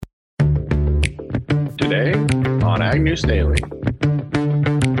Today on Ag News Daily.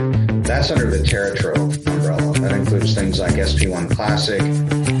 That's under the TerraTro umbrella. That includes things like SP1 Classic,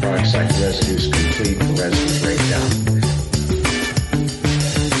 products like Residues Complete for residue breakdown.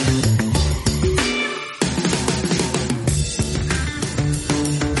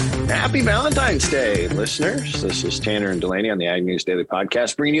 Happy Valentine's Day, listeners. This is Tanner and Delaney on the Ag News Daily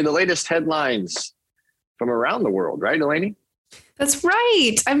podcast, bringing you the latest headlines from around the world. Right, Delaney? That's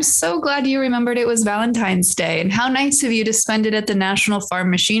right. I'm so glad you remembered it was Valentine's Day, and how nice of you to spend it at the National Farm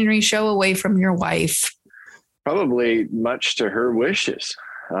Machinery Show away from your wife. Probably much to her wishes.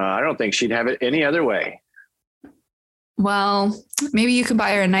 I don't think she'd have it any other way. Well, maybe you could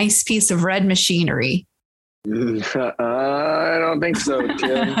buy her a nice piece of red machinery. I don't think so,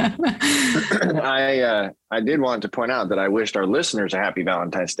 Tim. I did want to point out that I wished our listeners a happy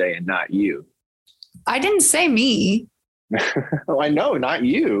Valentine's Day and not you. I didn't say me. Well, I know, not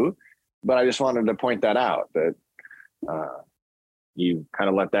you, but I just wanted to point that out, that you kind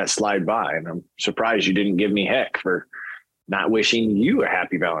of let that slide by. And I'm surprised you didn't give me heck for not wishing you a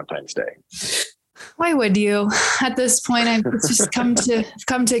happy Valentine's Day. Why would you? At this point, I've just come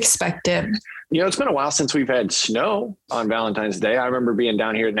to expect it. You know, it's been a while since we've had snow on Valentine's Day. I remember being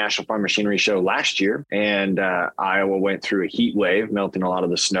down here at National Farm Machinery Show last year, and Iowa went through a heat wave, melting a lot of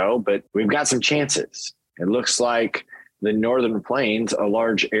the snow, but we've got some chances. It looks like the Northern Plains, a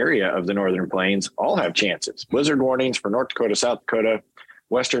large area of the Northern Plains, all have chances. Blizzard warnings for North Dakota, South Dakota,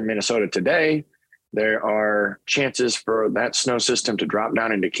 Western Minnesota today. There are chances for that snow system to drop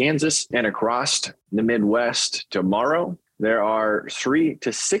down into Kansas and across the Midwest tomorrow. There are 3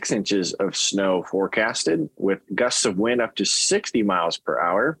 to 6 inches of snow forecasted with gusts of wind up to 60 miles per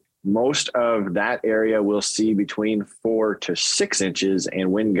hour. Most of that area will see between 4 to 6 inches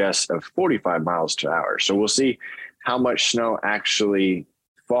and wind gusts of 45 miles per hour. So we'll see how much snow actually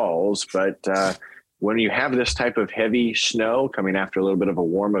falls. But when you have this type of heavy snow coming after a little bit of a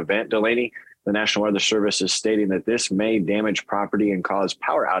warm event, Delaney, the National Weather Service is stating that this may damage property and cause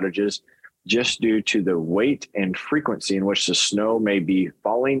power outages just due to the weight and frequency in which the snow may be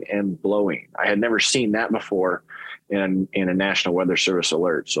falling and blowing. I had never seen that before in a National Weather Service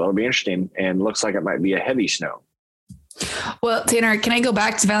alert. So it'll be interesting, and looks like it might be a heavy snow. Well, Tanner, can I go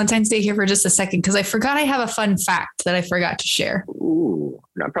back to Valentine's Day here for just a second? Because I forgot I have a fun fact that I forgot to share. Ooh,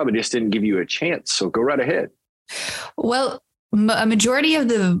 I probably just didn't give you a chance. So go right ahead. Well, a majority of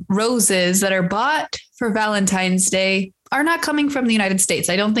the roses that are bought for Valentine's Day are not coming from the United States.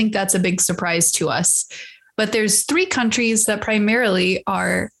 I don't think that's a big surprise to us. But there's 3 countries that primarily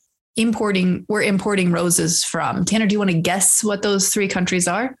we're importing roses from. Tanner, do you want to guess what those 3 countries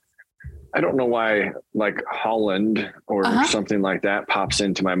are? I don't know why, like Holland or something like that pops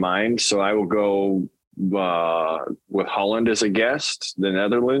into my mind. So I will go with Holland as a guest, the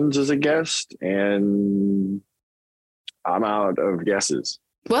Netherlands as a guest, and I'm out of guesses.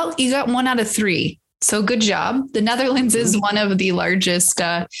 Well, you got 1 out of 3. So good job. The Netherlands is one of the largest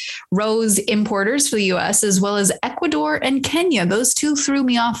rose importers for the U.S., as well as Ecuador and Kenya. Those 2 threw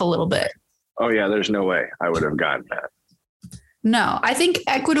me off a little bit. Oh, yeah, there's no way I would have gotten that. No, I think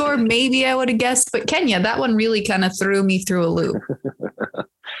Ecuador, maybe I would have guessed, but Kenya, that one really kind of threw me through a loop.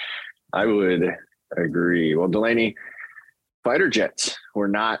 I would agree. Well, Delaney, fighter jets were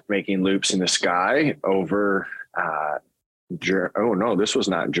not making loops in the sky over, this was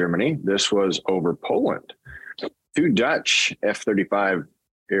not Germany. This was over Poland. 2 Dutch F-35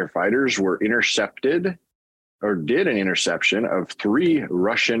 air fighters were intercepted or did an interception of 3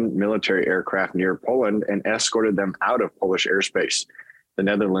 Russian military aircraft near Poland and escorted them out of Polish airspace. The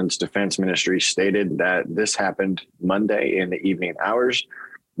Netherlands Defense Ministry stated that this happened Monday in the evening hours.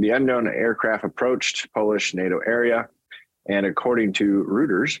 The unknown aircraft approached Polish NATO area, and according to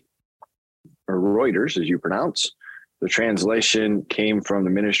Reuters, as you pronounce, the translation came from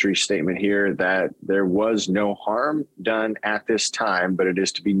the ministry statement here that there was no harm done at this time, but it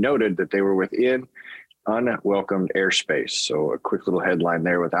is to be noted that they were within unwelcomed airspace. So a quick little headline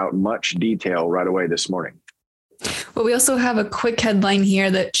there without much detail right away this morning. Well, we also have a quick headline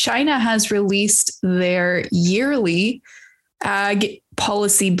here that China has released their yearly ag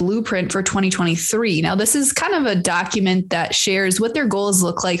policy blueprint for 2023. Now, this is kind of a document that shares what their goals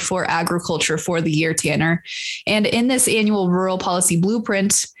look like for agriculture for the year, Tanner. And in this annual rural policy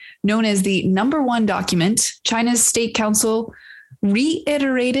blueprint, known as the number 1 document, China's State Council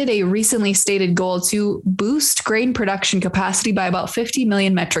reiterated a recently stated goal to boost grain production capacity by about 50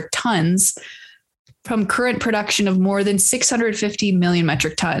 million metric tons from current production of more than 650 million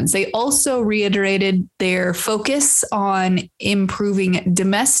metric tons. They also reiterated their focus on improving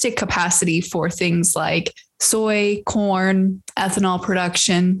domestic capacity for things like soy, corn, ethanol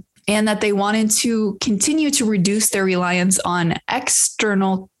production. and that they wanted to continue to reduce their reliance on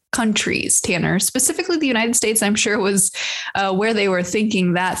external countries, Tanner, specifically the United States. I'm sure was where they were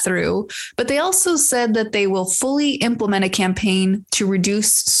thinking that through. But they also said that they will fully implement a campaign to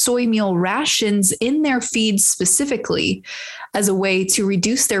reduce soy meal rations in their feeds specifically as a way to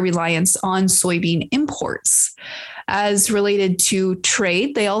reduce their reliance on soybean imports. As related to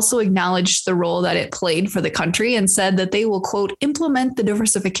trade, they also acknowledged the role that it played for the country and said that they will, quote, implement the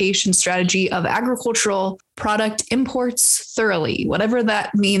diversification strategy of agricultural product imports thoroughly, whatever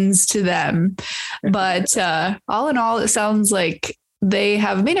that means to them. But all in all, it sounds like they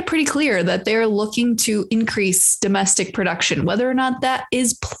have made it pretty clear that they're looking to increase domestic production. Whether or not that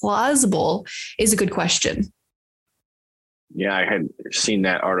is plausible is a good question. Yeah, I had seen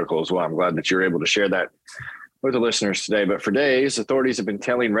that article as well. I'm glad that you're able to share that with the listeners today. But for days, authorities have been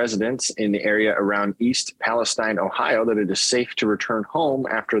telling residents in the area around East Palestine, Ohio, that it is safe to return home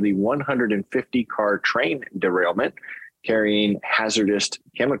after the 150-car train derailment carrying hazardous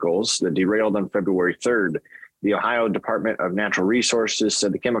chemicals that derailed on February 3rd. The Ohio Department of Natural Resources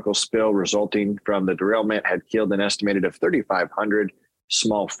said the chemical spill resulting from the derailment had killed an estimated of 3,500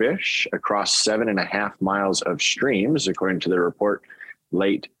 small fish across 7.5 miles of streams, according to the report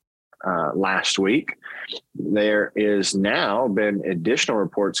late last week. There is now been additional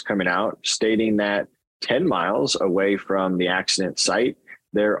reports coming out stating that 10 miles away from the accident site,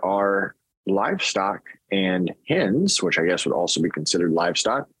 there are livestock and hens, which I guess would also be considered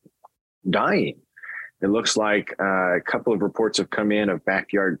livestock, dying. It looks like a couple of reports have come in of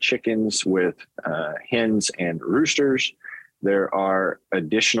backyard chickens with hens and roosters. There are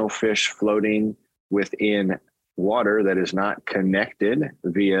additional fish floating within water that is not connected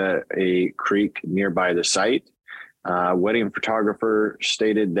via a creek nearby the site. Wedding photographer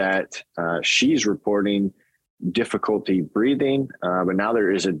stated that she's reporting difficulty breathing, but now there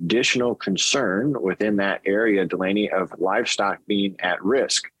is additional concern within that area, Delaney, of livestock being at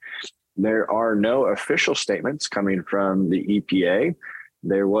risk. There are no official statements coming from the EPA.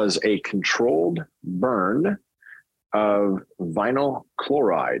 There was a controlled burn of vinyl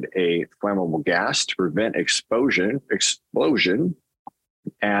chloride, a flammable gas, to prevent explosion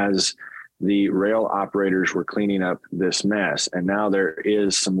as the rail operators were cleaning up this mess. And now there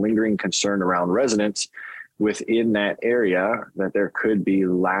is some lingering concern around residents within that area that there could be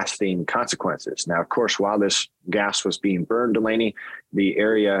lasting consequences. Now, of course, while this gas was being burned, Delaney, the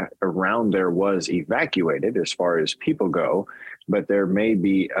area around there was evacuated as far as people go, but there may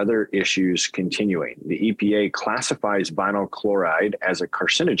be other issues continuing. The EPA classifies vinyl chloride as a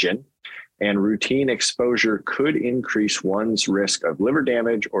carcinogen, and routine exposure could increase one's risk of liver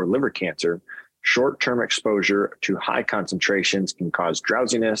damage or liver cancer. Short-term exposure to high concentrations can cause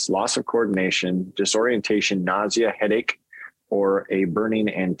drowsiness, loss of coordination, disorientation, nausea, headache, or a burning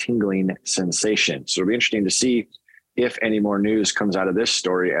and tingling sensation. So it'll be interesting to see if any more news comes out of this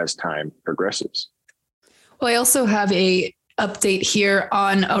story as time progresses. Well, I also have a update here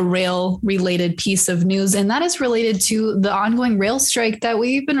on a rail related piece of news, and that is related to the ongoing rail strike that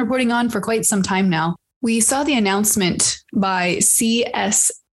we've been reporting on for quite some time now. We saw the announcement by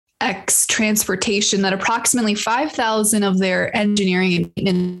CSX Transportation that approximately 5,000 of their engineering and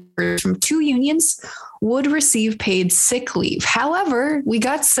maintenance workers from 2 unions would receive paid sick leave. However, we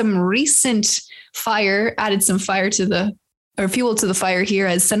got some recent added some fuel to the fire here,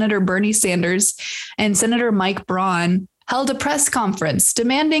 as Senator Bernie Sanders and Senator Mike Braun held a press conference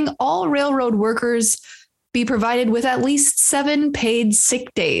demanding all railroad workers be provided with at least 7 paid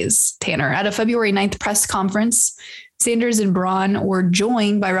sick days. Tanner, at a February 9th press conference, Sanders and Braun were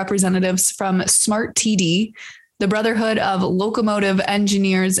joined by representatives from SMART-TD, the Brotherhood of Locomotive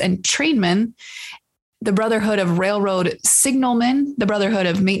Engineers and Trainmen, the Brotherhood of Railroad Signalmen, the Brotherhood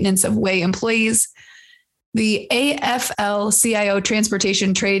of Maintenance of Way Employees, the AFL-CIO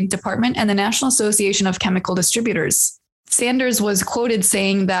Transportation Trade Department, and the National Association of Chemical Distributors. Sanders was quoted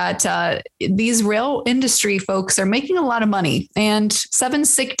saying that these rail industry folks are making a lot of money, and 7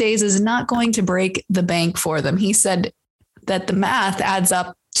 sick days is not going to break the bank for them. He said that the math adds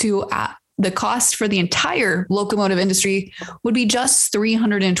up to the cost for the entire locomotive industry would be just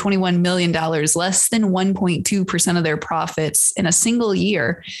 $321 million, less than 1.2% of their profits in a single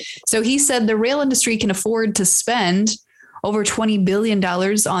year. So he said the rail industry can afford to spend over $20 billion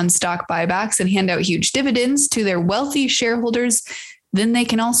on stock buybacks and hand out huge dividends to their wealthy shareholders. Then they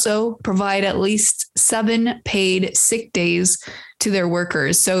can also provide at least 7 paid sick days to their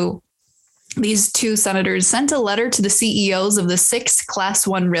workers. So these 2 senators sent a letter to the CEOs of the 6 Class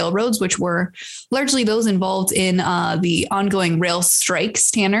 1 railroads, which were largely those involved in the ongoing rail strikes,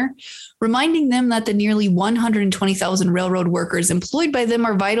 Tanner, reminding them that the nearly 120,000 railroad workers employed by them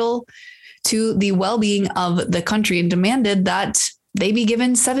are vital to the well-being of the country, and demanded that they be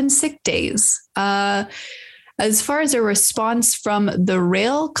given 7 sick days. As far as a response from the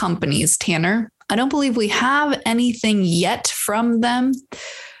rail companies, Tanner, I don't believe we have anything yet from them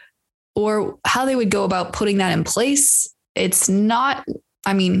or how they would go about putting that in place. It's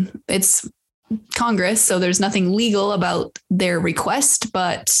Congress, so there's nothing legal about their request,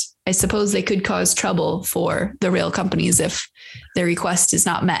 but I suppose they could cause trouble for the rail companies if their request is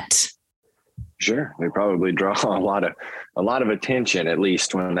not met. Sure. They probably draw a lot of attention, at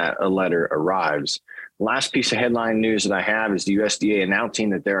least when a letter arrives. Last piece of headline news that I have is the USDA announcing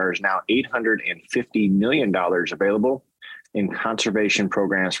that there is now $850 million available in conservation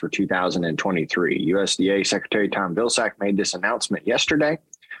programs for 2023. USDA Secretary Tom Vilsack made this announcement yesterday.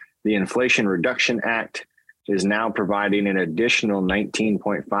 The Inflation Reduction Act is now providing an additional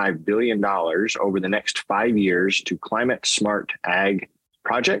 $19.5 billion over the next 5 years to climate smart ag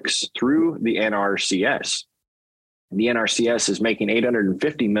projects through the NRCS. The NRCS is making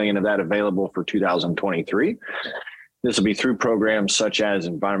 $850 million of that available for 2023. This will be through programs such as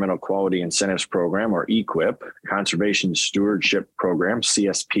Environmental Quality Incentives Program, or EQIP, Conservation Stewardship Program,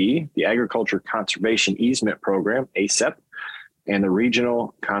 CSP, the Agriculture Conservation Easement Program, ACEP, and the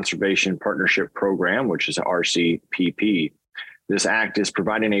Regional Conservation Partnership Program, which is RCPP. This act is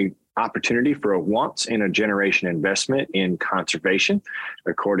providing an opportunity for a once-in-a-generation investment in conservation,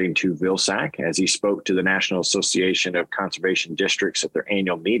 according to Vilsack, as he spoke to the National Association of Conservation Districts at their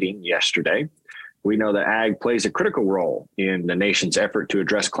annual meeting yesterday. We know that ag plays a critical role in the nation's effort to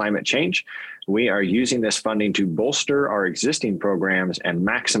address climate change. We are using this funding to bolster our existing programs and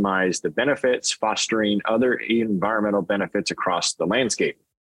maximize the benefits, fostering other environmental benefits across the landscape.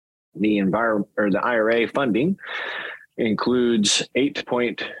 The IRA funding includes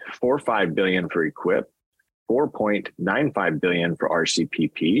 $8.45 billion for EQIP, $4.95 billion for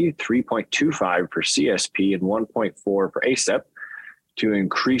RCPP, $3.25 for CSP, and $1.4 for ACEP to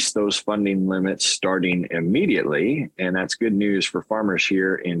increase those funding limits starting immediately. And that's good news for farmers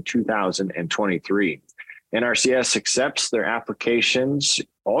here in 2023. NRCS accepts their applications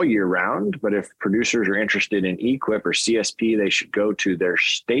all year round, but if producers are interested in EQIP or CSP, they should go to their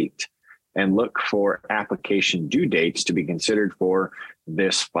state and look for application due dates to be considered for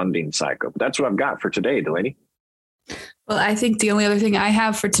this funding cycle. But that's what I've got for today, Delaney. Well, I think the only other thing I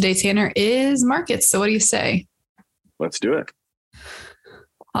have for today, Tanner, is markets. So what do you say? Let's do it.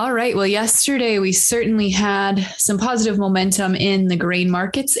 All right. Well, yesterday we certainly had some positive momentum in the grain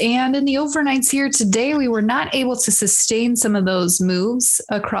markets, and in the overnights here today, we were not able to sustain some of those moves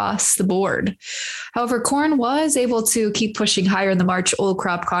across the board. However, corn was able to keep pushing higher in the March old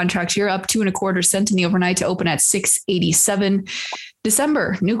crop contract here, up 2.25 cents in the overnight to open at 6.87.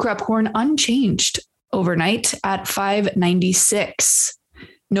 December new crop corn unchanged overnight at 5.96.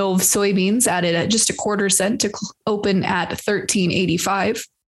 Nove soybeans added at just 1/4 cent to open at 13.85.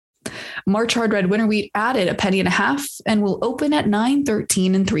 March hard red winter wheat added 1.50 and will open at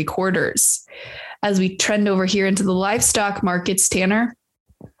 9.13 3/4. As we trend over here into the livestock markets, Tanner,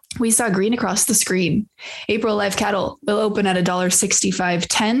 we saw green across the screen. April live cattle will open at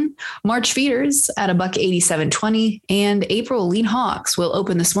 $1.6510. March feeders at $1.8720, and April lean hogs will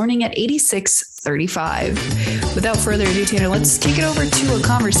open this morning at $86.35. Without further ado, Tanner, let's kick it over to a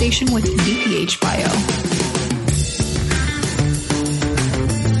conversation with DPH Bio.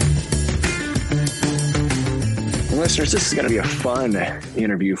 Listeners, this is going to be a fun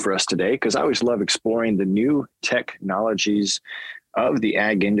interview for us today because I always love exploring the new technologies of the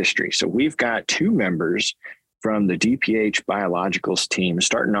ag industry. So we've got 2 members from the DPH Biologicals team,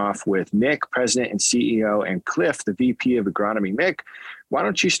 starting off with Mick, President and CEO, and Cliff, the VP of Agronomy. Mick, why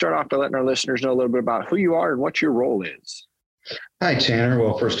don't you start off by letting our listeners know a little bit about who you are and what your role is? Hi, Tanner.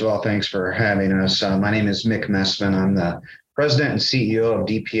 Well, first of all, thanks for having us. My name is Mick Messman. I'm the President and CEO of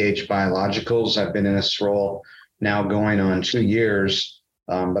DPH Biologicals. I've been in this role now going on 2 years,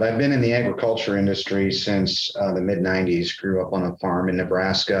 but I've been in the agriculture industry since the mid-90s. Grew up on a farm in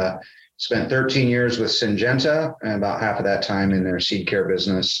Nebraska, spent 13 years with Syngenta, and about half of that time in their seed care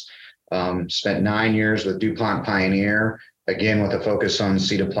business. Spent 9 years with DuPont Pioneer, again with a focus on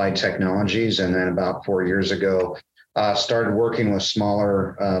seed applied technologies, and then about 4 years ago, started working with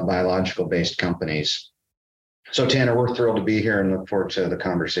smaller biological-based companies. So Tanner, we're thrilled to be here and look forward to the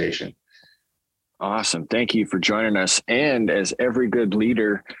conversation. Awesome. Thank you for joining us. And as every good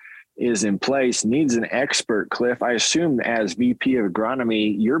leader is in place, needs an expert, Cliff. I assume as VP of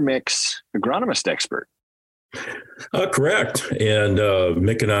Agronomy, you're Mick's agronomist expert. Correct. And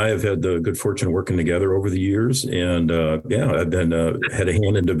Mick and I have had the good fortune of working together over the years. And I've been had a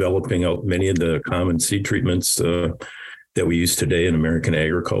hand in developing out many of the common seed treatments that we use today in American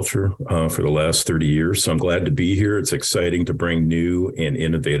agriculture for the last 30 years. So I'm glad to be here. It's exciting to bring new and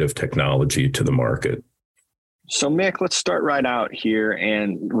innovative technology to the market. So Mick, let's start right out here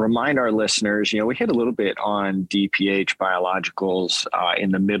and remind our listeners, we hit a little bit on DPH Biologicals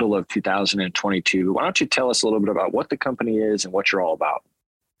in the middle of 2022. Why don't you tell us a little bit about what the company is and what you're all about?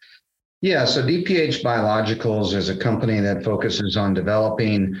 Yeah, so DPH Biologicals is a company that focuses on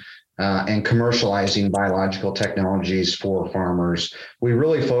developing and commercializing biological technologies for farmers. We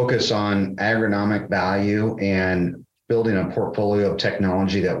really focus on agronomic value and building a portfolio of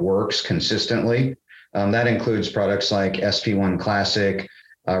technology that works consistently. That includes products like SP1 Classic,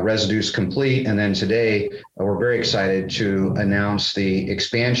 Residues Complete, and then today we're very excited to announce the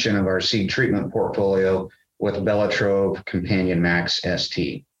expansion of our seed treatment portfolio with Bellatrove Companion Max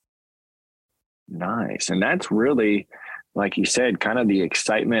ST. Nice. And that's really, like you said, kind of the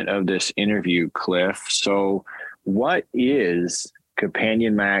excitement of this interview, Cliff. So what is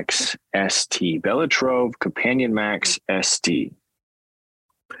Companion Max ST? Bellatrove Companion Max ST.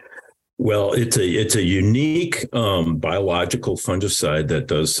 Well, it's a unique biological fungicide that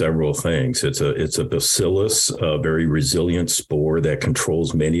does several things. It's a bacillus, a very resilient spore that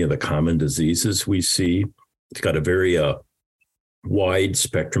controls many of the common diseases we see. It's got a very wide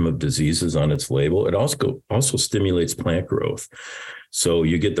spectrum of diseases on its label. It also stimulates plant growth. So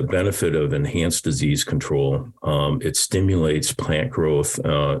you get the benefit of enhanced disease control. It stimulates plant growth.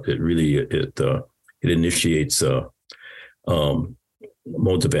 It initiates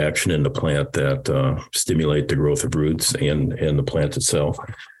modes of action in the plant that stimulate the growth of roots and the plant itself.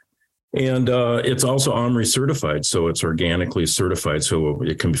 And it's also OMRI certified, so it's organically certified, so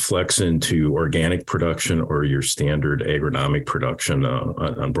it can flex into organic production or your standard agronomic production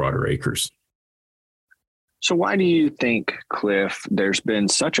on broader acres. So why do you think, Cliff, there's been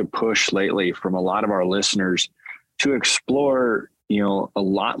such a push lately from a lot of our listeners to explore a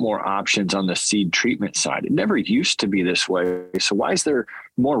lot more options on the seed treatment side? It never used to be this way. So why is there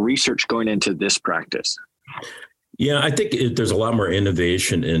more research going into this practice? Yeah, I think there's a lot more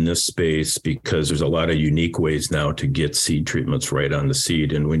innovation in this space because there's a lot of unique ways now to get seed treatments right on the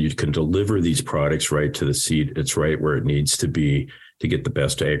seed. And when you can deliver these products right to the seed, it's right where it needs to be to get the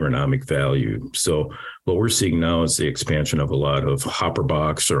best agronomic value. So what we're seeing now is the expansion of a lot of hopper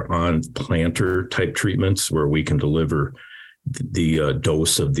box or on planter type treatments where we can deliver the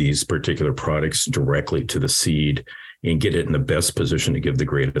dose of these particular products directly to the seed and get it in the best position to give the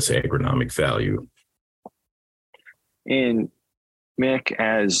greatest agronomic value. And Mick,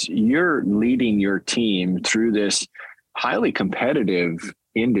 as you're leading your team through this highly competitive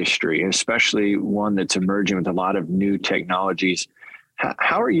industry, especially one that's emerging with a lot of new technologies,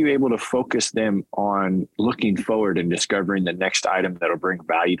 how are you able to focus them on looking forward and discovering the next item that'll bring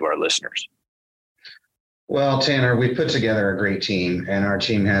value to our listeners? Well, Tanner, we put together a great team, and our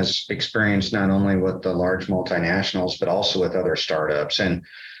team has experience not only with the large multinationals, but also with other startups. And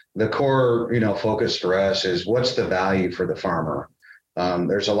the core, focus for us is what's the value for the farmer?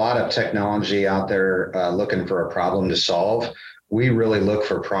 There's a lot of technology out there looking for a problem to solve. We really look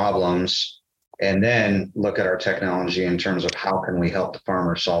for problems and then look at our technology in terms of how can we help the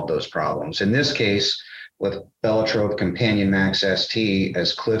farmer solve those problems. In this case, with Bellatrove Companion Max ST,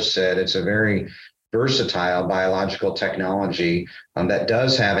 as Cliff said, it's a very versatile biological technology that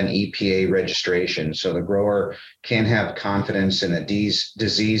does have an EPA registration. So the grower can have confidence in the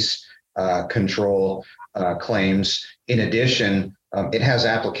disease control claims. In addition, it has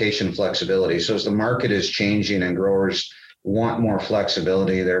application flexibility. So as the market is changing and growers want more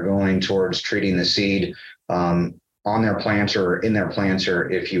flexibility, they're going towards treating the seed on their planter or in their planter,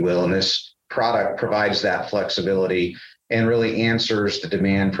 if you will. And this product provides that flexibility and really answers the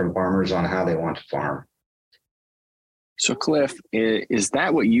demand from farmers on how they want to farm. So Cliff, is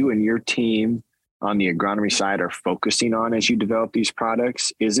that what you and your team on the agronomy side are focusing on as you develop these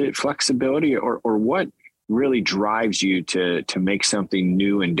products? Is it flexibility or what really drives you to make something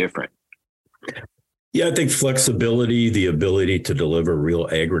new and different? Yeah, I think flexibility, the ability to deliver real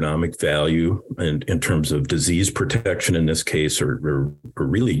agronomic value and in terms of disease protection in this case, or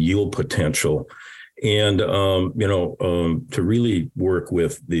really yield potential. And, to really work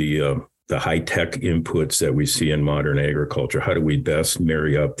with the high-tech inputs that we see in modern agriculture. How do we best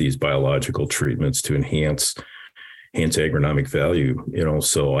marry up these biological treatments to enhance agronomic value?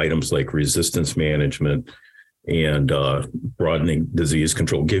 So items like resistance management and broadening disease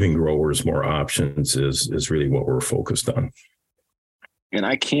control, giving growers more options is really what we're focused on. And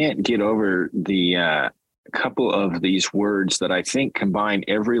I can't get over the a couple of these words that I think combine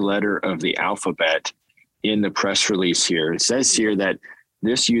every letter of the alphabet in the press release here. It says here that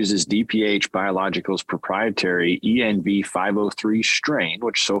this uses DPH Biologicals' proprietary ENV 503 strain,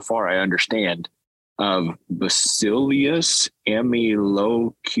 which so far I understand, of Bacillus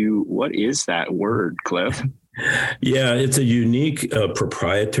amyloides. What is that word, Cliff? Yeah, it's a unique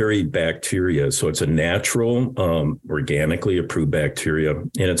proprietary bacteria. So it's a natural, organically approved bacteria.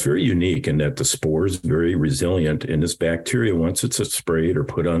 And it's very unique in that the spore is very resilient. And this bacteria, once it's sprayed or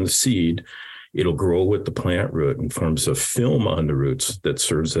put on the seed, it'll grow with the plant root and forms a film on the roots that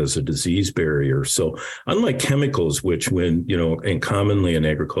serves as a disease barrier. So unlike chemicals, which and commonly in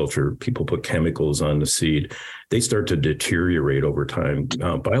agriculture, people put chemicals on the seed, they start to deteriorate over time.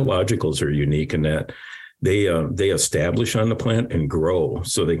 Biologicals are unique in that they establish on the plant and grow,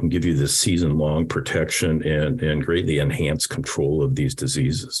 so they can give you this season-long protection and greatly enhance control of these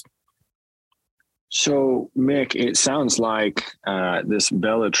diseases. So, Mick, it sounds like this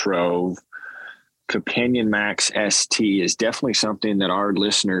Bellatrove Companion Max ST is definitely something that our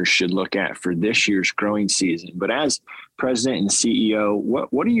listeners should look at for this year's growing season. But as president and CEO,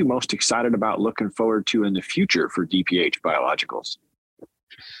 what are you most excited about looking forward to in the future for DPH Biologicals?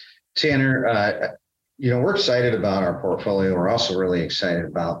 Tanner, we're excited about our portfolio. We're also really excited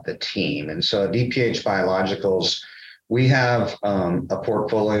about the team. And so at DPH Biologicals, we have a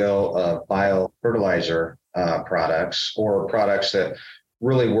portfolio of biofertilizer products, or products that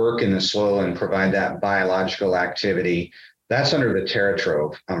really work in the soil and provide that biological activity. That's under the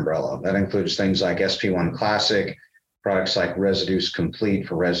TerraTrove umbrella. That includes things like SP1 Classic, products like Residus Complete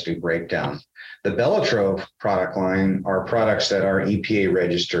for residue breakdown. The Bellatrove product line are products that are EPA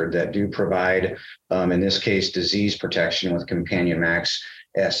registered that do provide, in this case, disease protection with Companion Max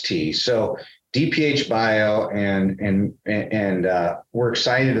ST. So DPH Bio and we're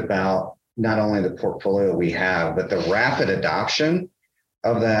excited about not only the portfolio we have, but the rapid adoption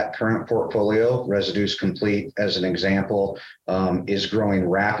of that current portfolio. Residus Complete, as an example, is growing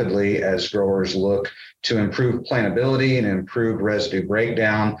rapidly as growers look to improve plantability and improve residue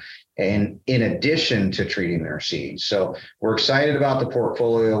breakdown, and in addition to treating their seeds. So we're excited about the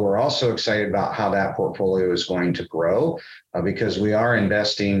portfolio. We're also excited about how that portfolio is going to grow because we are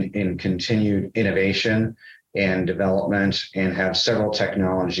investing in continued innovation and development and have several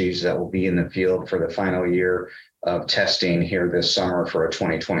technologies that will be in the field for the final year of testing here this summer for a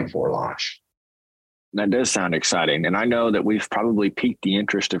 2024 launch. That does sound exciting. And I know that we've probably piqued the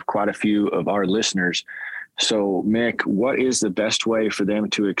interest of quite a few of our listeners. So, Mick, what is the best way for them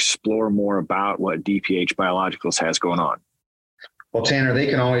to explore more about what DPH Biologicals has going on? Well, Tanner, they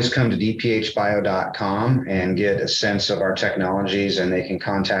can always come to dphbio.com and get a sense of our technologies, and they can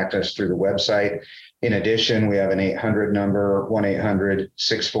contact us through the website. In addition, we have an 800 number,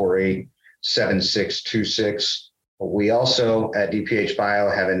 1-800-648-7626. We also at DPH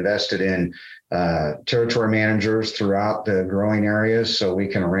Bio have invested in territory managers throughout the growing areas, so we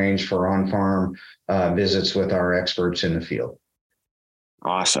can arrange for on-farm visits with our experts in the field.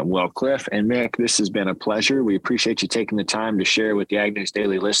 Awesome. Well, Cliff and Mick, this has been a pleasure. We appreciate you taking the time to share with the Ag News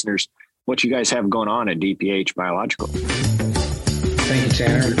Daily listeners what you guys have going on at DPH Biological. Thank you,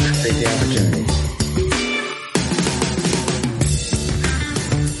 Tanner. Appreciate the opportunity.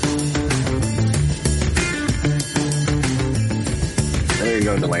 There you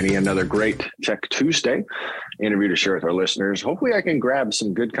go, Delaney. Another great Tech Tuesday interview to share with our listeners. Hopefully I can grab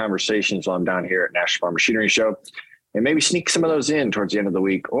some good conversations while I'm down here at National Farm Machinery Show and maybe sneak some of those in towards the end of the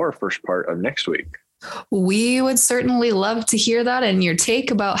week or first part of next week. We would certainly love to hear that and your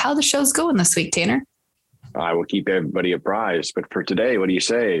take about how the show's going this week, Tanner. I will keep everybody apprised. But for today, what do you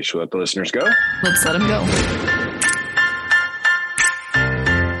say? Should we let the listeners go? Let's let them go.